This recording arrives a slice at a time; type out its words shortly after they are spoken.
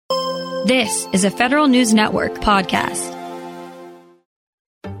This is a Federal News Network podcast.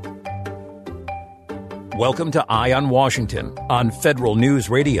 Welcome to Eye on Washington on Federal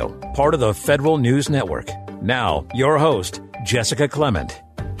News Radio, part of the Federal News Network. Now, your host, Jessica Clement.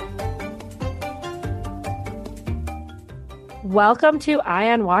 Welcome to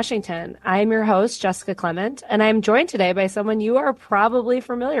Eye on Washington. I'm your host, Jessica Clement, and I'm joined today by someone you are probably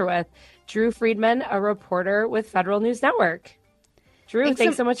familiar with, Drew Friedman, a reporter with Federal News Network. Drew,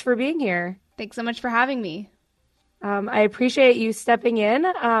 thanks so much for being here. Thanks so much for having me. I appreciate you stepping in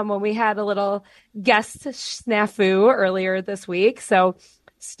when we had a little guest snafu earlier this week. So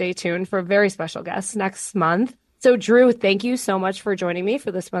stay tuned for a very special guest next month. So Drew, thank you so much for joining me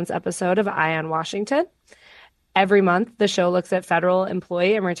for this month's episode of Eye on Washington. Every month, the show looks at federal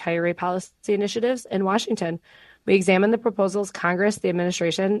employee and retiree policy initiatives in Washington. We examine the proposals Congress, the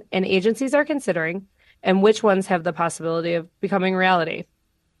administration, and agencies are considering and which ones have the possibility of becoming reality.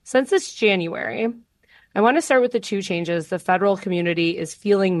 Since it's January, I want to start with the two changes the federal community is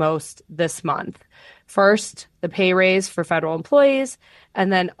feeling most this month. First, the pay raise for federal employees,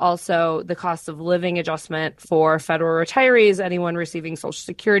 and then also the cost of living adjustment for federal retirees, anyone receiving Social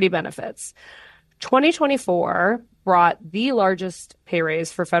Security benefits. 2024 brought the largest pay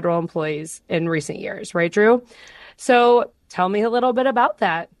raise for federal employees in recent years, right, Drew? So tell me a little bit about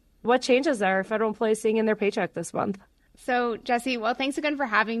that. What changes are federal employees seeing in their paycheck this month? So, Jesse, well, thanks again for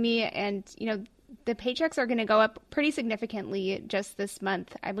having me. And, the paychecks are going to go up pretty significantly just this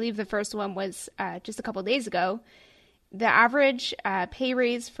month. I believe the first one was just a couple of days ago. The average pay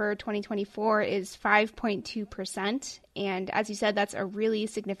raise for 2024 is 5.2%. And as you said, that's a really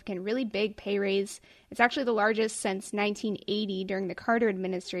significant, really big pay raise. It's actually the largest since 1980 during the Carter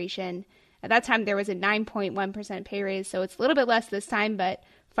administration. At that time, there was a 9.1% pay raise, so it's a little bit less this time, but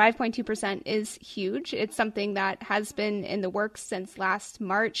 5.2% is huge. It's something that has been in the works since last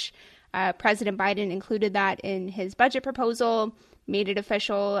March. President Biden included that in his budget proposal, made it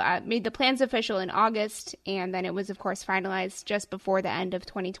official, made the plans official in August, and then it was, of course, finalized just before the end of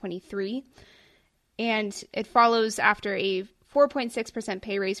 2023. And it follows after a 4.6%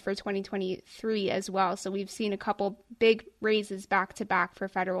 pay raise for 2023 as well. So we've seen a couple big raises back to back for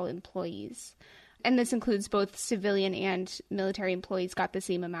federal employees. And this includes both civilian and military employees got the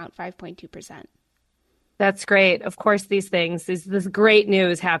same amount, 5.2%. That's great. Of course, these things, this great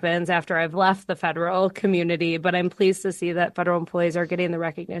news happens after I've left the federal community, but I'm pleased to see that federal employees are getting the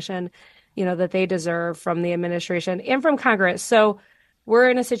recognition, that they deserve from the administration and from Congress. So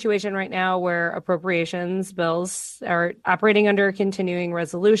we're in a situation right now where appropriations bills are operating under a continuing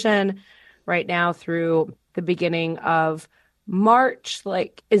resolution right now through the beginning of March.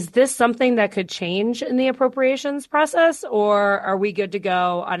 Is this something that could change in the appropriations process, or are we good to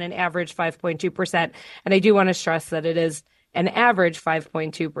go on an average 5.2%? And I do want to stress that it is an average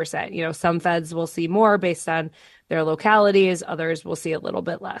 5.2%. Some feds will see more based on their localities. Others will see a little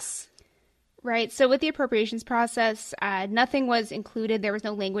bit less. Right. So with the appropriations process, nothing was included. There was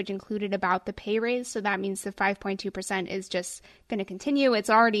no language included about the pay raise. So that means the 5.2% is just going to continue.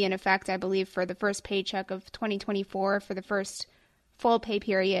 It's already in effect, I believe, for the first paycheck of 2024, for the first full pay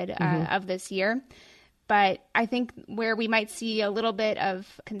period of this year. But I think where we might see a little bit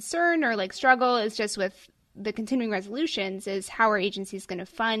of concern or struggle is just with the continuing resolutions is how are agencies going to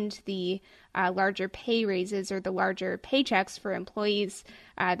fund the larger pay raises or the larger paychecks for employees.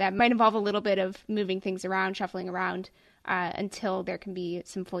 That might involve a little bit of moving things around, shuffling around until there can be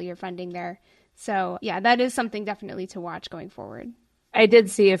some full year funding there. So, yeah, that is something definitely to watch going forward. I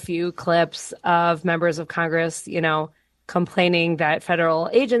did see a few clips of members of Congress, complaining that federal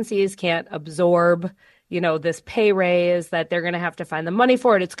agencies can't absorb this pay raise, that they're going to have to find the money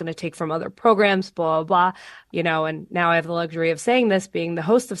for it. It's going to take from other programs, blah, blah, blah. And now I have the luxury of saying this, being the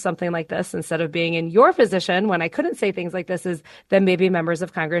host of something like this, instead of being in your position when I couldn't say things like this, is that maybe members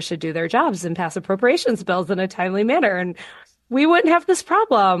of Congress should do their jobs and pass appropriations bills in a timely manner. And we wouldn't have this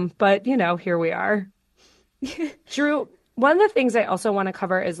problem. But, here we are. Drew, one of the things I also want to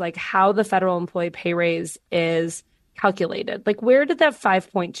cover is how the federal employee pay raise is calculated. Where did that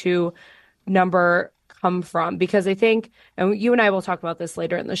 5.2 number come from? Because I think, and you and I will talk about this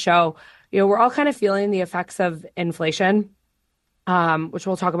later in the show, we're all kind of feeling the effects of inflation, which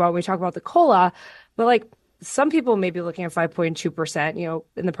we'll talk about when we talk about the COLA. But some people may be looking at 5.2%,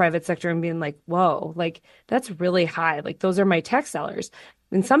 in the private sector and being whoa, that's really high. Those are my tax dollars.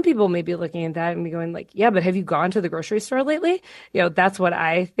 And some people may be looking at that and be going yeah, but have you gone to the grocery store lately? That's what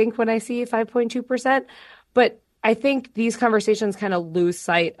I think when I see 5.2%. But I think these conversations kind of lose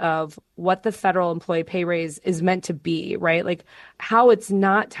sight of what the federal employee pay raise is meant to be, right? Like how it's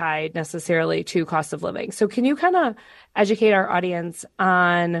not tied necessarily to cost of living. So can you kind of educate our audience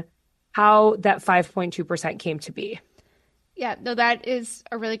on how that 5.2% came to be? Yeah, no, that is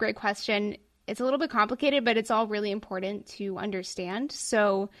a really great question. It's a little bit complicated, but it's all really important to understand.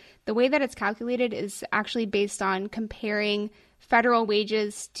 So the way that it's calculated is actually based on comparing federal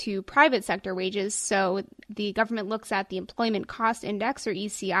wages to private sector wages. So the government looks at the Employment Cost Index, or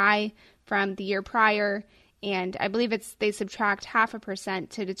ECI, from the year prior, and I believe they subtract 0.5%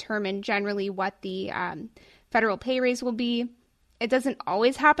 to determine generally what the federal pay raise will be. It doesn't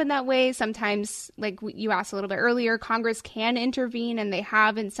always happen that way. Sometimes, like you asked a little bit earlier, Congress can intervene, and they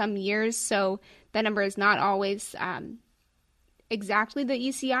have in some years. So that number is not always exactly the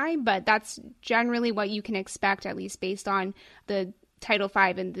ECI, but that's generally what you can expect, at least based on the Title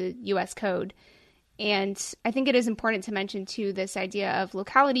V in the U.S. Code. And I think it is important to mention, too, this idea of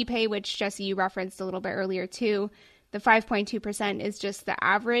locality pay, which, Jesse, you referenced a little bit earlier, too. The 5.2% is just the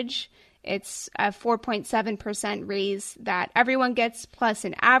average. It's a 4.7% raise that everyone gets, plus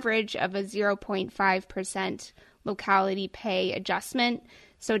an average of a 0.5% locality pay adjustment.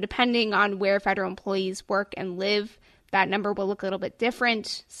 So depending on where federal employees work and live, that number will look a little bit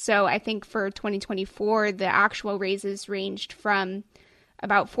different. So I think for 2024, the actual raises ranged from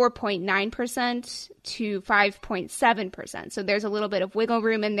about 4.9% to 5.7%. So there's a little bit of wiggle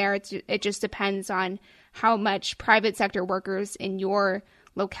room in there. It just depends on how much private sector workers in your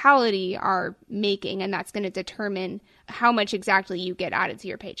locality are making, and that's going to determine how much exactly you get added to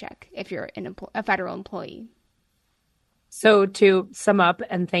your paycheck if you're a federal employee. So to sum up,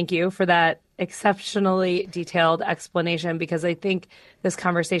 and thank you for that exceptionally detailed explanation, because I think this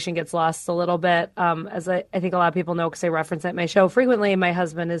conversation gets lost a little bit. As I think a lot of people know, because I reference it in my show frequently, my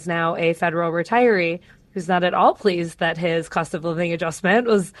husband is now a federal retiree who's not at all pleased that his cost of living adjustment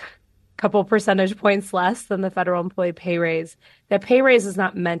was couple percentage points less than the federal employee pay raise. That pay raise is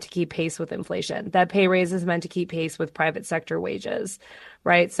not meant to keep pace with inflation. That pay raise is meant to keep pace with private sector wages,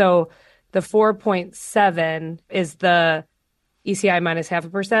 right? So the 4.7 is the ECI minus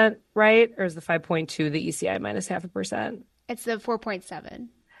 0.5%, right? Or is the 5.2 the ECI minus 0.5%? It's the 4.7.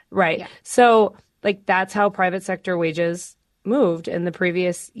 Right. Yeah. So like that's how private sector wages moved in the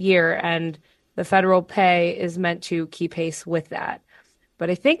previous year. And the federal pay is meant to keep pace with that. But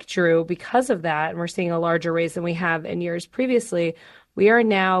I think, Drew, because of that, and we're seeing a larger raise than we have in years previously, we are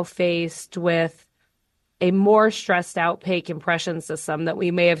now faced with a more stressed out pay compression system that we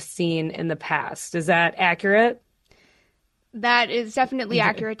may have seen in the past. Is that accurate? That is definitely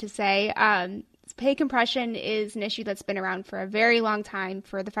accurate to say. Pay compression is an issue that's been around for a very long time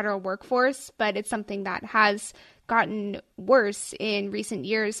for the federal workforce, but it's something that has gotten worse in recent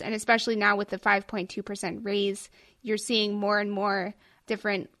years. And especially now with the 5.2% raise, you're seeing more and more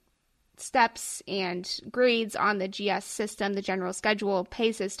different steps and grades on the GS system, the general schedule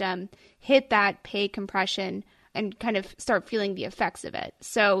pay system, hit that pay compression and kind of start feeling the effects of it.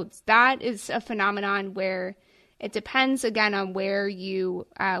 So that is a phenomenon where it depends, again, on where you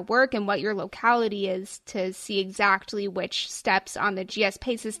work and what your locality is to see exactly which steps on the GS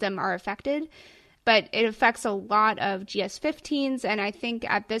pay system are affected. But it affects a lot of GS 15s. And I think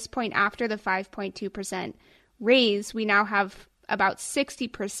at this point, after the 5.2% raise, we now have about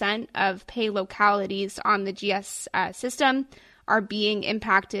 60% of pay localities on the GS system are being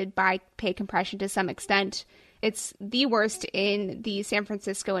impacted by pay compression to some extent. It's the worst in the San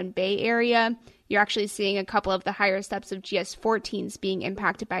Francisco and Bay Area. You're actually seeing a couple of the higher steps of GS 14s being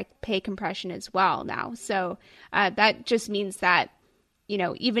impacted by pay compression as well now. So that just means that, you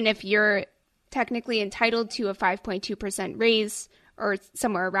know, even if you're technically entitled to a 5.2% raise or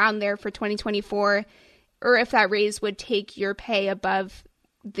somewhere around there for 2024, or if that raise would take your pay above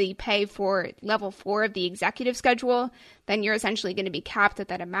the pay for level 4 of the executive schedule, then you're essentially going to be capped at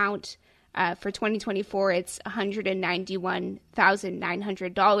that amount. For 2024, it's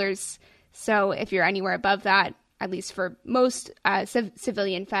 $191,900. So if you're anywhere above that, at least for most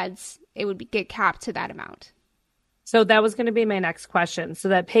civilian feds, it would get capped to that amount. So that was going to be my next question. So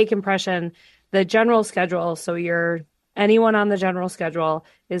that pay compression, the general schedule, so anyone on the general schedule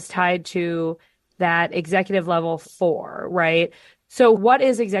is tied to that executive level 4, right? So what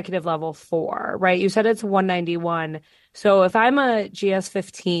is executive level 4, right? You said it's 191. So if I'm a GS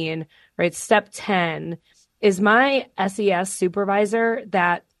 15, right, step 10, is my SES supervisor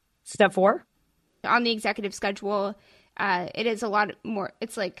that step 4? On the executive schedule, it is a lot more,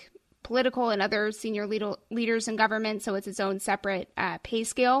 it's like political and other senior leaders in government, so it's its own separate pay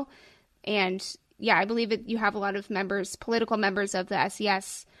scale. And yeah, I believe you have a lot of political members of the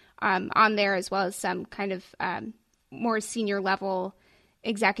SES on there, as well as some kind of more senior level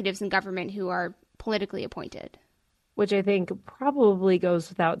executives in government who are politically appointed. Which I think probably goes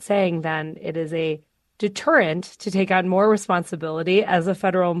without saying then it is a deterrent to take on more responsibility as a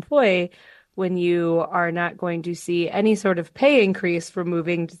federal employee when you are not going to see any sort of pay increase for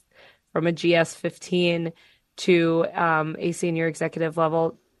moving from a GS-15 to a senior executive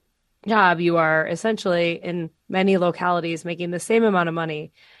level job. You are essentially in many localities making the same amount of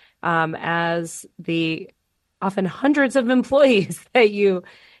money as the often hundreds of employees that you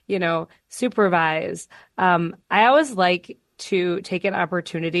supervise. I always like to take an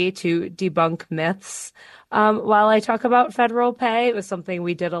opportunity to debunk myths while I talk about federal pay. It was something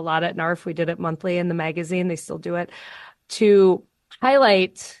we did a lot at NARF. We did it monthly in the magazine. They still do it, to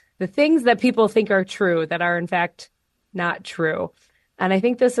highlight the things that people think are true that are in fact not true. And I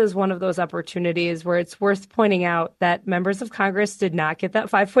think this is one of those opportunities where it's worth pointing out that members of Congress did not get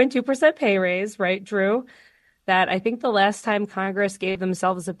that 5.2% pay raise, right, Drew? That I think the last time Congress gave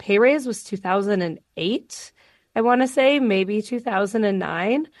themselves a pay raise was 2008, I want to say, maybe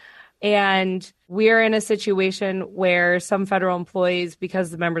 2009. And we're in a situation where some federal employees,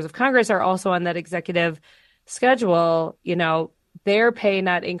 because the members of Congress are also on that executive schedule, their pay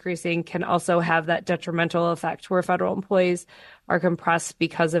not increasing can also have that detrimental effect where federal employees are compressed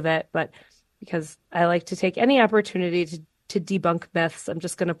because of it. But because I like to take any opportunity to debunk myths, I'm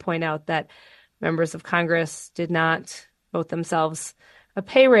just going to point out that members of Congress did not vote themselves a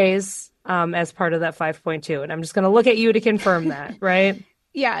pay raise as part of that 5.2. And I'm just going to look at you to confirm that, right?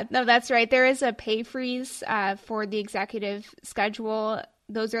 Yeah, no, that's right. There is a pay freeze for the executive schedule.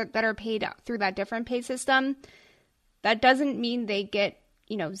 Those that are paid through that different pay system. That doesn't mean they get,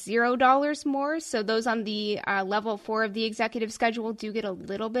 $0 more. So those on the level 4 of the executive schedule do get a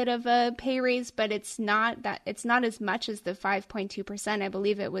little bit of a pay raise, but it's not as much as the 5.2%. I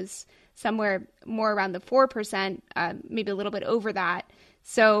believe it was somewhere more around the 4%, maybe a little bit over that.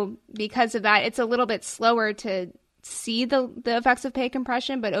 So because of that, it's a little bit slower to see the effects of pay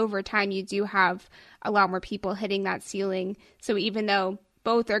compression, but over time you do have a lot more people hitting that ceiling. So even though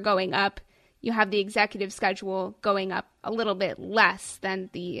both are going up, you have the executive schedule going up a little bit less than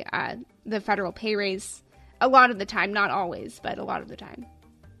the federal pay raise a lot of the time, not always, but a lot of the time.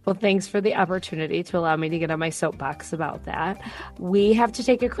 Well, thanks for the opportunity to allow me to get on my soapbox about that. We have to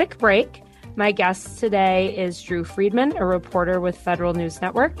take a quick break. My guest today is Drew Friedman, a reporter with Federal News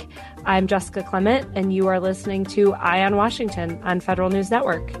Network. I'm Jessica Clement, and you are listening to Eye on Washington on Federal News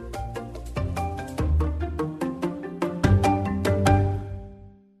Network.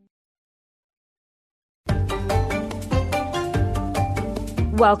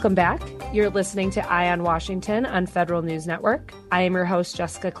 Welcome back. You're listening to Eye on Washington on Federal News Network. I am your host,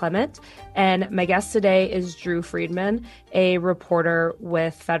 Jessica Clement, and my guest today is Drew Friedman, a reporter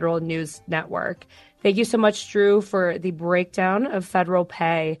with Federal News Network. Thank you so much, Drew, for the breakdown of federal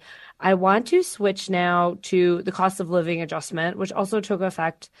pay. I want to switch now to the cost of living adjustment, which also took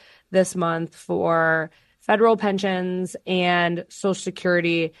effect this month for federal pensions and Social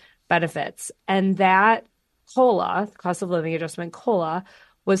Security benefits. And that COLA, cost of living adjustment COLA,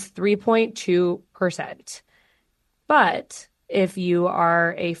 was 3.2%. But if you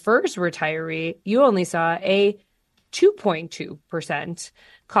are a FERS retiree, you only saw a 2.2%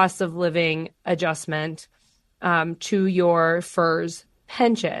 cost of living adjustment to your FERS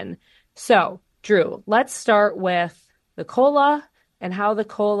pension. So, Drew, let's start with the COLA and how the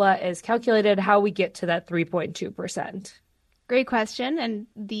COLA is calculated, how we get to that 3.2%. Great question. And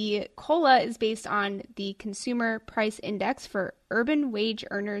the COLA is based on the Consumer Price Index for urban wage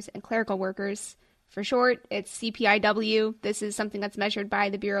earners and clerical workers. For short, it's CPIW. This is something that's measured by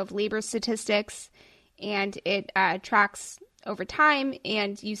the Bureau of Labor Statistics, and it tracks over time.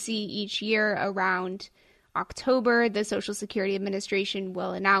 And you see each year around October, the Social Security Administration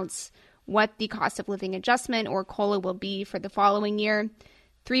will announce what the cost of living adjustment, or COLA, will be for the following year.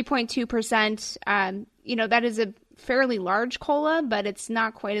 3.2%, that is a fairly large COLA, but it's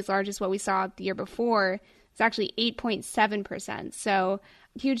not quite as large as what we saw the year before. It's actually 8.7%. So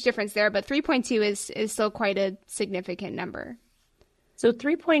huge difference there, but 3.2 is still quite a significant number. So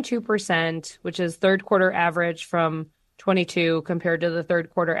 3.2%, which is third quarter average from 22 compared to the third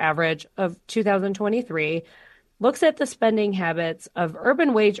quarter average of 2023, looks at the spending habits of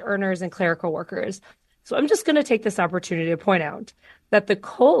urban wage earners and clerical workers. So I'm just going to take this opportunity to point out that the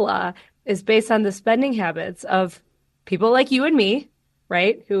COLA is based on the spending habits of people like you and me,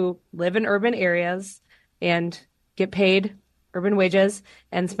 right, who live in urban areas and get paid urban wages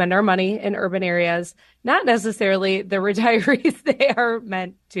and spend our money in urban areas, not necessarily the retirees they are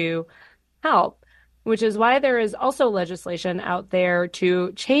meant to help, which is why there is also legislation out there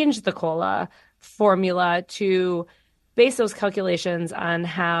to change the COLA formula to base those calculations on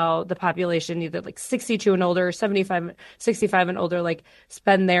how the population, either like 62 and older, 65 and older, like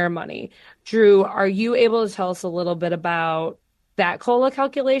spend their money. Drew, are you able to tell us a little bit about that COLA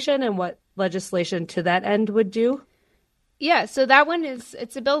calculation and what legislation to that end would do? Yeah, so that one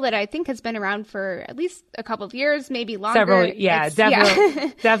it's a bill that I think has been around for at least a couple of years, maybe longer.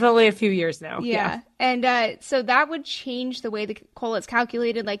 Definitely a few years now. Yeah. And so that would change the way the COLA is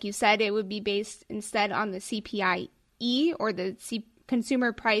calculated. Like you said, it would be based instead on the CPIE, or the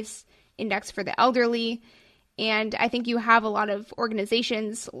Consumer Price Index for the elderly. And I think you have a lot of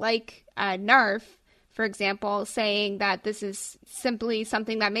organizations like NARF, for example, saying that this is simply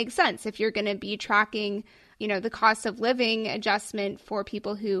something that makes sense. If you're going to be tracking the cost of living adjustment for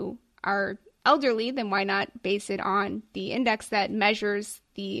people who are elderly, then why not base it on the index that measures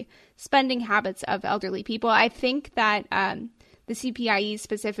the spending habits of elderly people? I think that the CPIE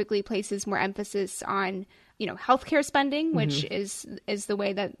specifically places more emphasis on, healthcare spending, which is the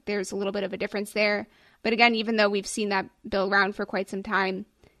way that there's a little bit of a difference there. But again, even though we've seen that bill around for quite some time,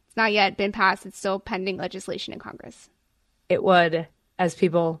 it's not yet been passed. It's still pending legislation in Congress. It would, as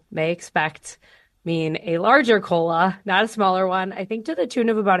people may expect, mean a larger COLA, not a smaller one, I think to the tune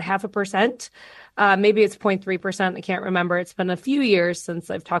of about 0.5%. Maybe it's 0.3%. I can't remember. It's been a few years since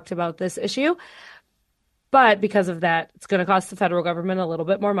I've talked about this issue. But because of that, it's going to cost the federal government a little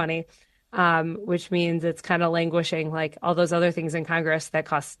bit more money, which means it's kind of languishing like all those other things in Congress that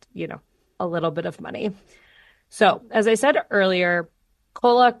cost, a little bit of money. So as I said earlier,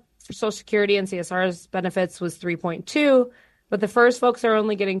 COLA for Social Security and CSR's benefits was 3.2, but the FERS folks are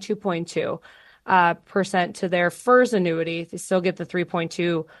only getting 2.2. % to their FERS annuity. They still get the 3.2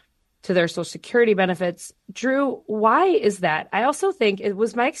 to their Social Security benefits. Drew, why is that? I also think it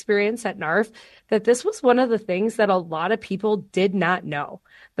was my experience at NARF that this was one of the things that a lot of people did not know.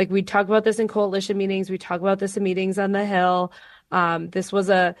 Like, we talk about this in coalition meetings. We talk about this in meetings on the Hill. This was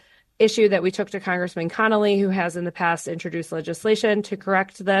a issue that we took to Congressman Connolly, who has in the past introduced legislation to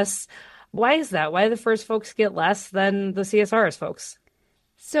correct this. Why is that? Why do the FERS folks get less than the CSRS folks?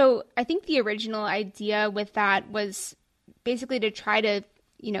 So I think the original idea with that was basically to try to,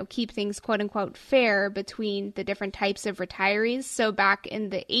 keep things quote unquote fair between the different types of retirees. So back in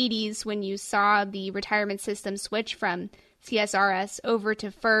the 80s, when you saw the retirement system switch from CSRS over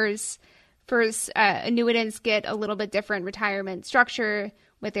to FERS, annuitants get a little bit different retirement structure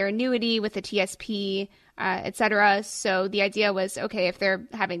with their annuity, with the TSP, et cetera. So the idea was, okay, if they're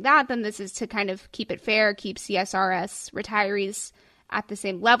having that, then this is to kind of keep it fair, keep CSRS retirees at the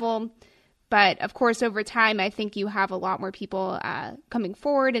same level. But of course, over time, I think you have a lot more people coming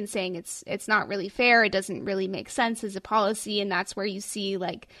forward and saying it's not really fair. It doesn't really make sense as a policy. And that's where you see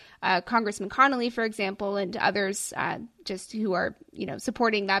like Congressman Connolly, for example, and others just who are,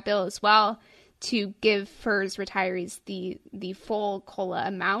 supporting that bill as well, to give FERS retirees the full COLA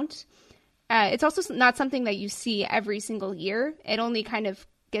amount. It's also not something that you see every single year. It only kind of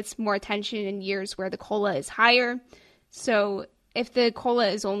gets more attention in years where the COLA is higher. So if the COLA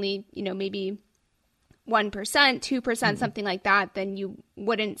is only, maybe 1%, 2%, something like that, then you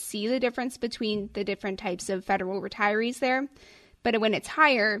wouldn't see the difference between the different types of federal retirees there. But when it's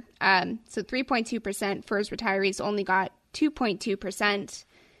higher, so 3.2%, FERS retirees only got 2.2%.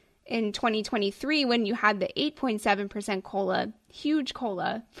 In 2023, when you had the 8.7% COLA, huge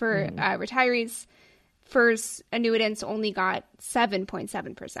COLA for retirees, FERS annuitants only got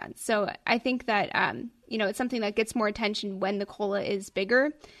 7.7%. So I think that, it's something that gets more attention when the COLA is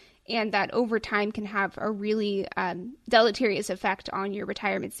bigger, and that over time can have a really deleterious effect on your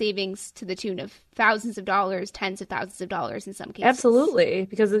retirement savings to the tune of thousands of dollars, tens of thousands of dollars in some cases. Absolutely,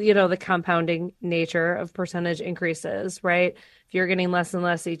 because of, the compounding nature of percentage increases, right? If you're getting less and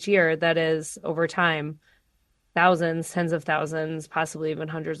less each year, that is over time, thousands, tens of thousands, possibly even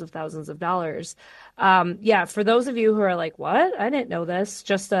hundreds of thousands of dollars. For those of you who are like, what? I didn't know this.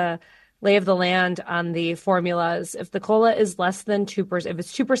 Just a lay of the land on the formulas. If the COLA is less than 2%, if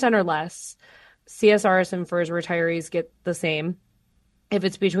it's 2% or less, CSRS and FERS retirees get the same. If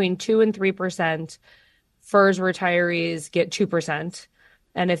it's between 2 and 3%, FERS retirees get 2%.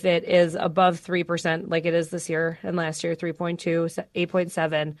 And if it is above 3%, like it is this year and last year, 3.2,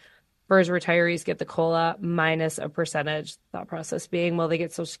 8.7, FERS retirees get the COLA minus a percentage. Thought process being, well, they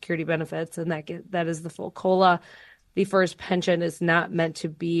get Social Security benefits, and that is the full COLA. The FERS pension is not meant to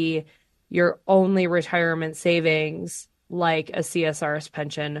be your only retirement savings like a CSRS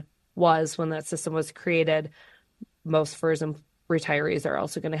pension was when that system was created. Most FERS retirees are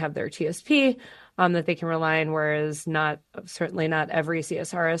also going to have their TSP that they can rely on, whereas certainly not every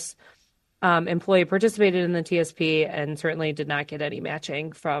CSRS employee participated in the TSP and certainly did not get any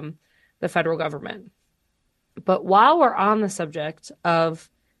matching from the federal government. But while we're on the subject of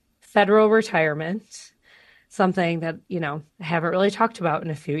federal retirement, something that, I haven't really talked about in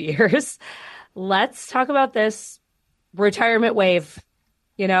a few years, let's talk about this retirement wave.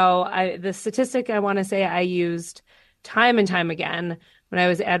 The statistic I want to say I used time and time again when I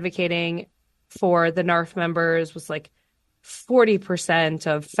was advocating for the NARF members was like 40%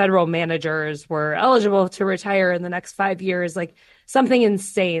 of federal managers were eligible to retire in the next 5 years, like something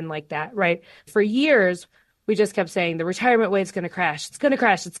insane like that, right? For years, we just kept saying the retirement wave's going to crash. It's going to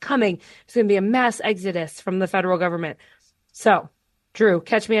crash. It's coming. There's going to be a mass exodus from the federal government. So, Drew,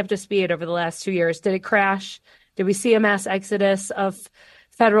 catch me up to speed over the last 2 years. Did it crash? Did we see a mass exodus of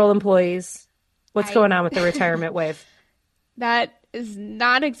federal employees? What's going on with the retirement wave? That is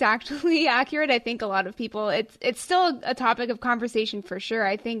not exactly accurate. I think a lot of people, it's still a topic of conversation for sure.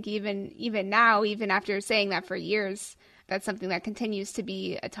 I think even now, even after saying that for years, that's something that continues to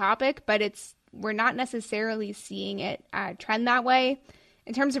be a topic, but we're not necessarily seeing it trend that way.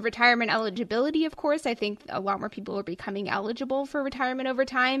 In terms of retirement eligibility, of course, I think a lot more people are becoming eligible for retirement over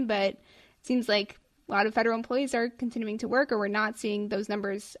time, but it seems like a lot of federal employees are continuing to work, or we're not seeing those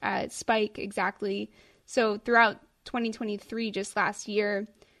numbers spike exactly. So throughout 2023, just last year,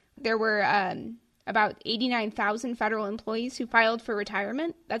 there were about 89,000 federal employees who filed for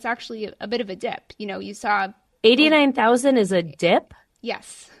retirement. That's actually a bit of a dip. You saw 89,000 is a dip?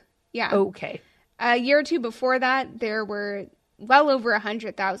 Yes. Yeah. Okay. A year or two before that, there were well over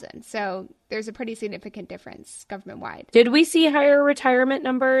 100,000. So there's a pretty significant difference government-wide. Did we see higher retirement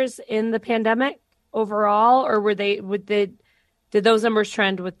numbers in the pandemic overall, or did those numbers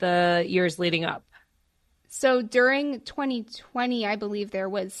trend with the years leading up? So during 2020, I believe there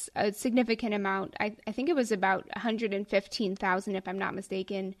was a significant amount. I think it was about 115,000, if I'm not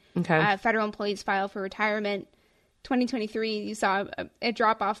mistaken. Okay. Federal employees file for retirement. 2023, you saw it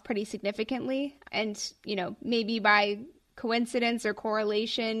drop off pretty significantly. And, maybe by coincidence or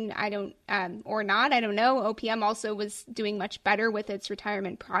correlation, I don't know. OPM also was doing much better with its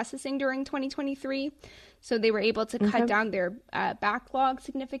retirement processing during 2023. So they were able to cut down their backlog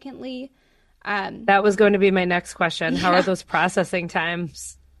significantly. That was going to be my next question. How are those processing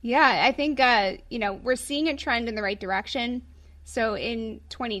times? Yeah, I think, we're seeing a trend in the right direction. So in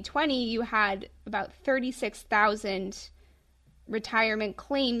 2020, you had about 36,000 retirement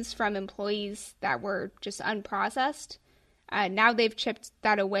claims from employees that were just unprocessed. Now they've chipped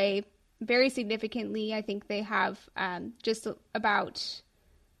that away very significantly. I think they have just about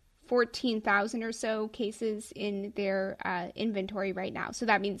 14,000 or so cases in their inventory right now. So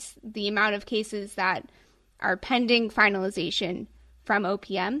that means the amount of cases that are pending finalization from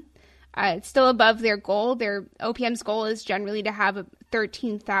OPM. It's still above their goal. Their OPM's goal is generally to have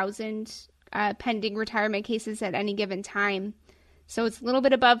 13,000 pending retirement cases at any given time. So it's a little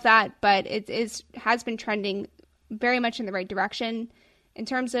bit above that, but it has been trending very much in the right direction. In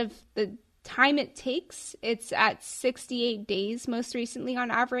terms of the time it takes, it's at 68 days most recently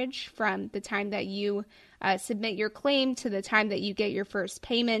on average from the time that you submit your claim to the time that you get your first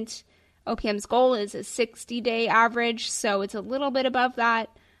payment. OPM's goal is a 60-day average, so it's a little bit above that.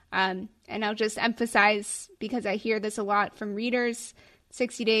 And I'll just emphasize, because I hear this a lot from readers,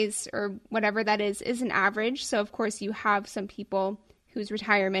 60 days or whatever that is an average. So, of course, you have some people whose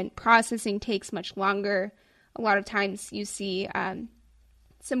retirement processing takes much longer. A lot of times you see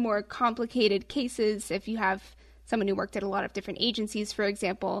some more complicated cases. If you have someone who worked at a lot of different agencies, for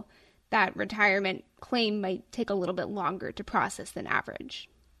example, that retirement claim might take a little bit longer to process than average.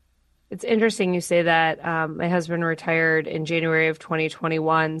 It's interesting you say that. My husband retired in January of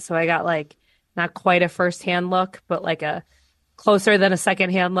 2021, so I got not quite a firsthand look, but a closer than a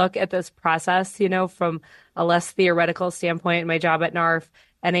secondhand look at this process, from a less theoretical standpoint in my job at NARF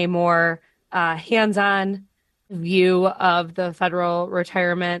and a more hands-on view of the federal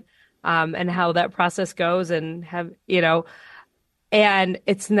retirement and how that process goes and and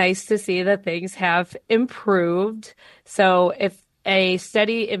it's nice to see that things have improved. So if a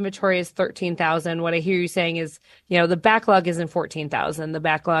steady inventory is 13,000, what I hear you saying is, the backlog isn't 14,000. The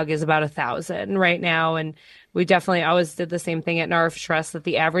backlog is about 1,000 right now. And we definitely always did the same thing at NARF, stress that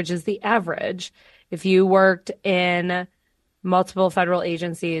the average is the average. If you worked in multiple federal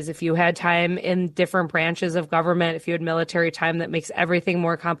agencies, if you had time in different branches of government, if you had military time that makes everything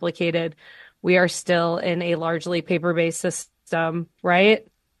more complicated, we are still in a largely paper-based system, right?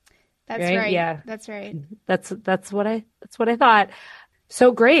 That's right. Yeah, that's right. That's what I thought.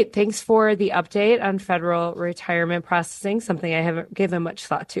 So great. Thanks for the update on federal retirement processing, something I haven't given much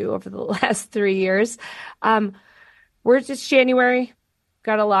thought to over the last 3 years. We're just January.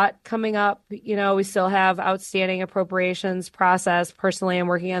 Got a lot coming up. We still have outstanding appropriations process. Personally, I'm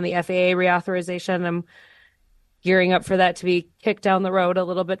working on the FAA reauthorization. I'm gearing up for that to be kicked down the road a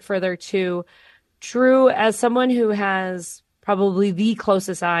little bit further too. Drew, as someone who has probably the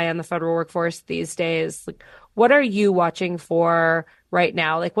closest eye on the federal workforce these days, like, what are you watching for right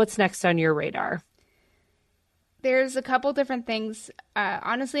now? Like, what's next on your radar? There's a couple different things.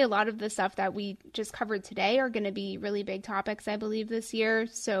 Honestly, a lot of the stuff that we just covered today are going to be really big topics, I believe, this year.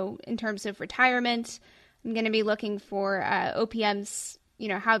 So in terms of retirement, I'm going to be looking for OPM's,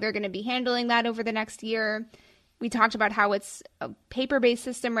 how they're going to be handling that over the next year. We talked about how it's a paper-based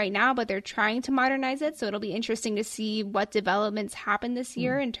system right now, but they're trying to modernize it. So it'll be interesting to see what developments happen this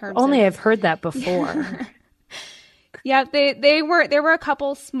year in terms of... I've heard that before. Yeah, there were a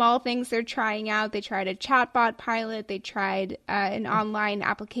couple small things they're trying out. They tried a chatbot pilot. They tried an online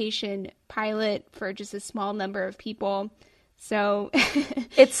application pilot for just a small number of people. So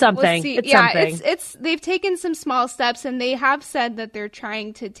it's something. We'll it's something. It's they've taken some small steps, and they have said that they're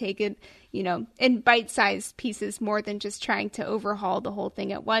trying to take it, in bite-sized pieces more than just trying to overhaul the whole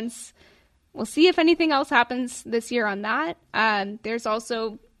thing at once. We'll see if anything else happens this year on that. There's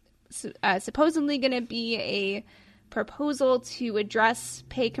also supposedly going to be a proposal to address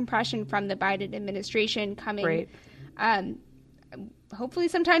pay compression from the Biden administration coming hopefully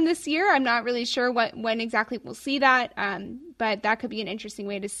sometime this year. I'm not really sure when exactly we'll see that, but that could be an interesting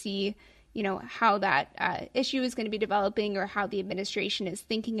way to see, how that issue is going to be developing, or how the administration is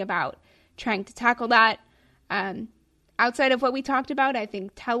thinking about trying to tackle that. Outside of what we talked about, I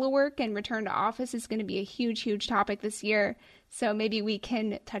think telework and return to office is going to be a huge, huge topic this year. So maybe we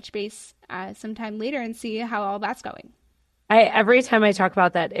can touch base sometime later and see how all that's going. Every time I talk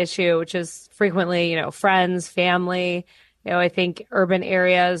about that issue, which is frequently, friends, family, I think urban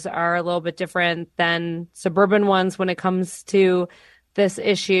areas are a little bit different than suburban ones when it comes to this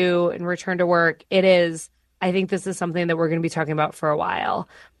issue and return to work. I think this is something that we're going to be talking about for a while.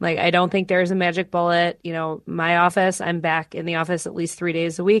 Like, I don't think there's a magic bullet. My office, I'm back in the office at least 3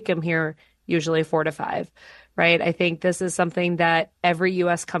 days a week. I'm here usually 4 to 5, right? I think this is something that every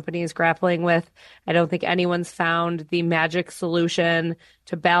U.S. company is grappling with. I don't think anyone's found the magic solution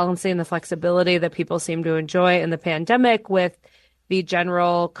to balancing the flexibility that people seem to enjoy in the pandemic with the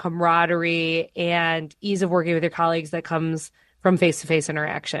general camaraderie and ease of working with your colleagues that comes from face-to-face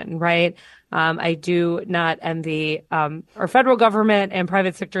interaction, right? I do not envy our federal government and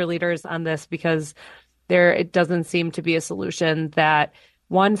private sector leaders on this, because it doesn't seem to be a solution that,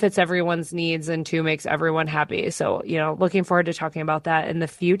 one, fits everyone's needs, and two, makes everyone happy. So, looking forward to talking about that in the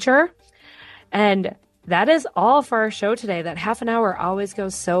future. And that is all for our show today. That half an hour always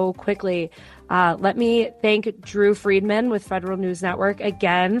goes so quickly. Let me thank Drew Friedman with Federal News Network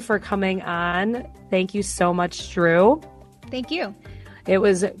again for coming on. Thank you so much, Drew. Thank you. It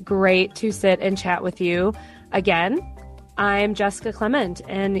was great to sit and chat with you again. I'm Jessica Clement,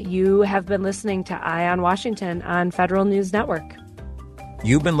 and you have been listening to Eye on Washington on Federal News Network.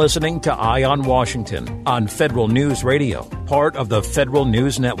 You've been listening to Eye on Washington on Federal News Radio, part of the Federal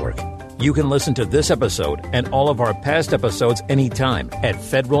News Network. You can listen to this episode and all of our past episodes anytime at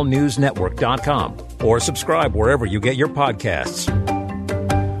federalnewsnetwork.com or subscribe wherever you get your podcasts.